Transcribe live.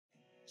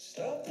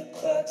Stop the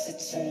clocks,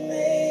 it's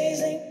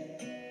amazing.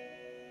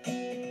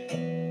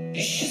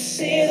 You should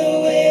see the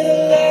way the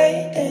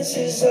light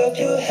dances up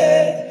your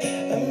hair.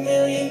 A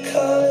million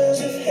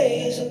colors of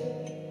hazel,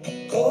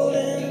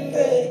 golden and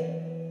red.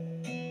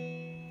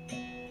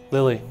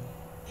 Lily,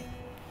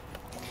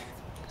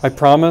 I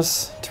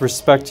promise to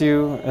respect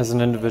you as an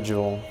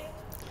individual,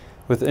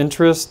 with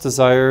interests,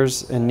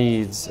 desires, and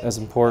needs as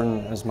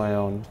important as my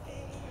own.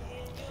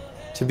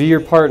 To be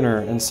your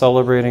partner in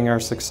celebrating our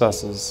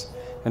successes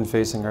and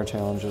facing our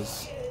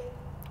challenges.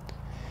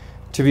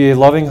 To be a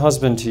loving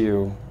husband to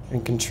you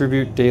and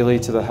contribute daily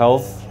to the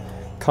health,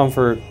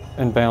 comfort,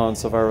 and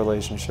balance of our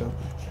relationship.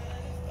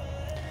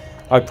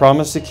 I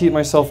promise to keep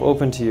myself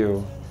open to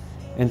you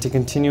and to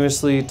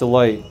continuously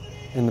delight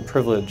in the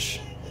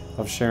privilege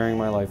of sharing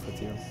my life with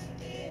you.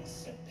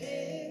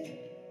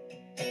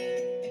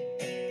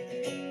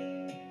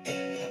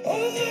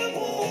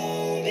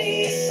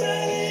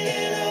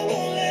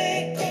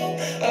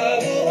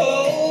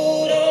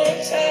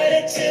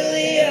 Till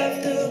the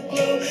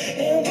afterglow,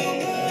 and we'll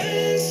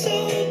burn so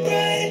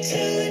bright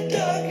till the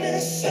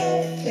darkness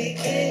softly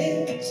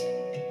clears.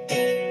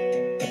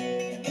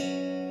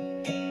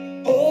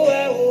 Oh,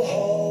 I will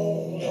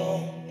hold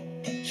on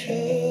to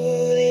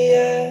the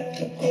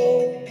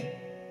afterglow.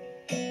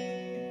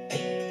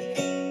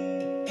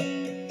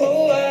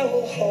 Oh, I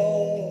will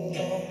hold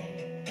on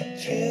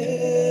to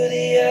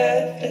the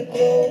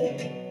afterglow.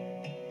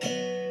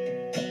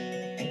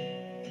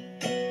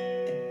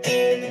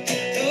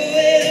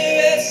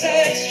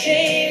 It's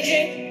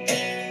changing.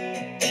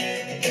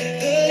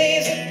 The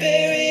leaves are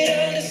buried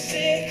under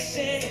 6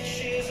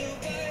 inches of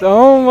white.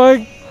 Oh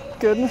my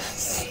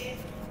goodness.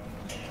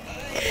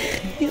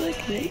 You look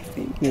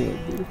amazing. You look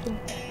beautiful.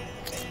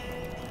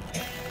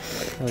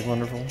 You look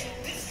wonderful.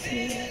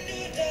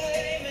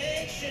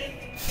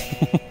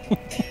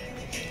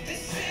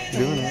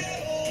 Doing it.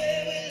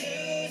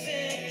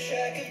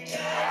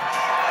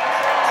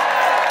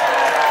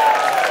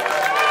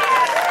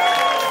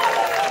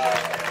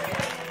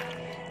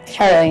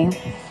 Charlie,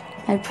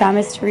 I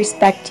promise to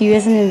respect you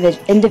as an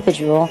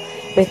individual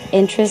with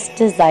interests,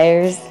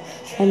 desires,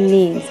 and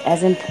needs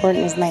as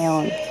important as my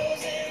own.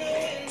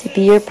 To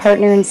be your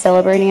partner in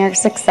celebrating our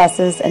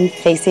successes and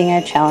facing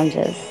our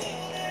challenges.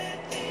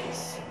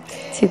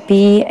 To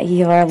be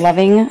your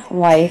loving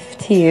wife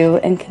to you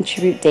and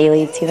contribute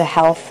daily to the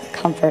health,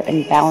 comfort,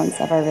 and balance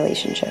of our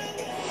relationship.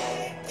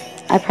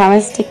 I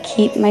promise to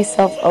keep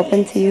myself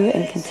open to you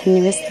and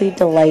continuously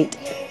delight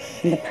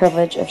in the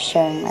privilege of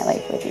sharing my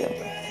life with you.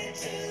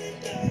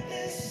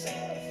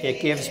 It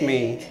gives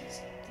me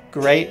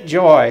great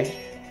joy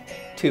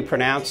to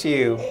pronounce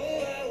you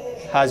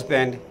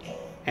husband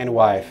and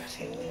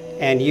wife,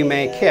 and you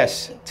may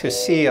kiss to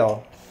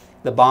seal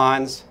the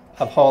bonds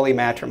of holy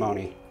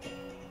matrimony.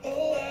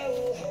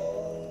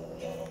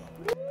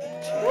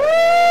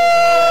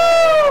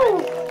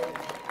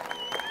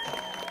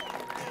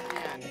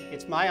 And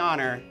it's my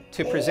honor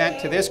to present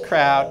to this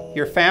crowd,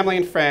 your family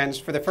and friends,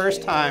 for the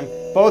first time,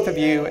 both of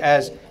you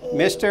as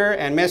Mr.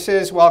 and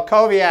Mrs.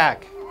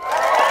 Walkowiak.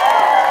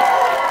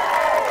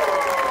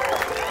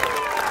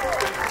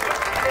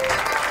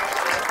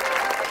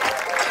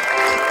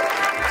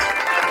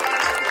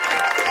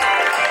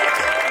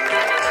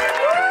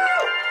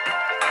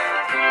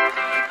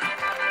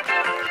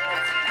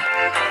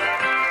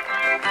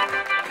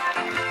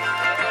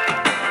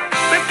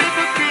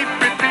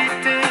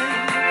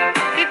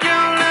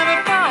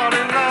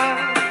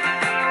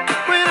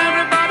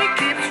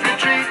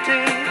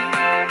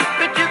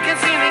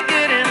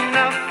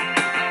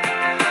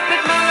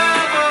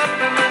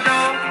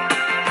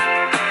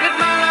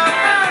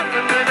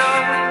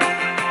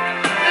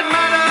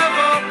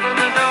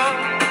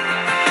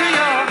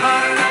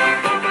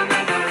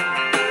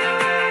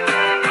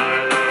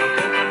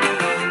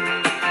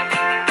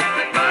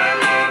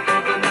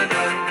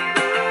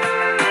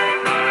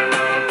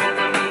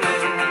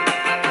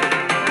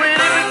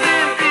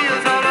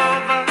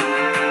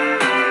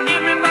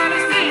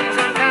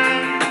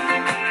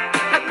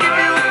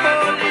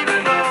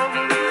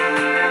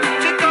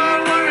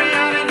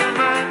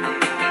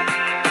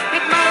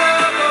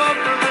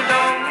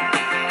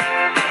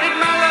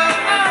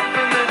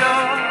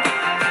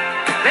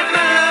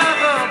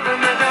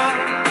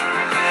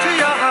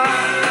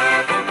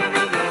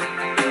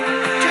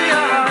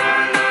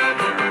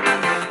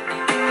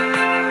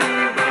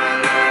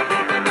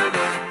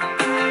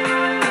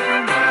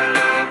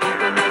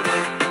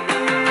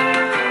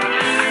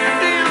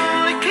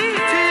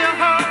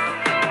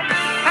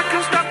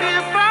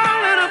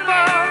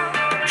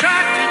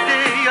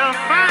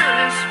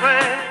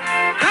 Swear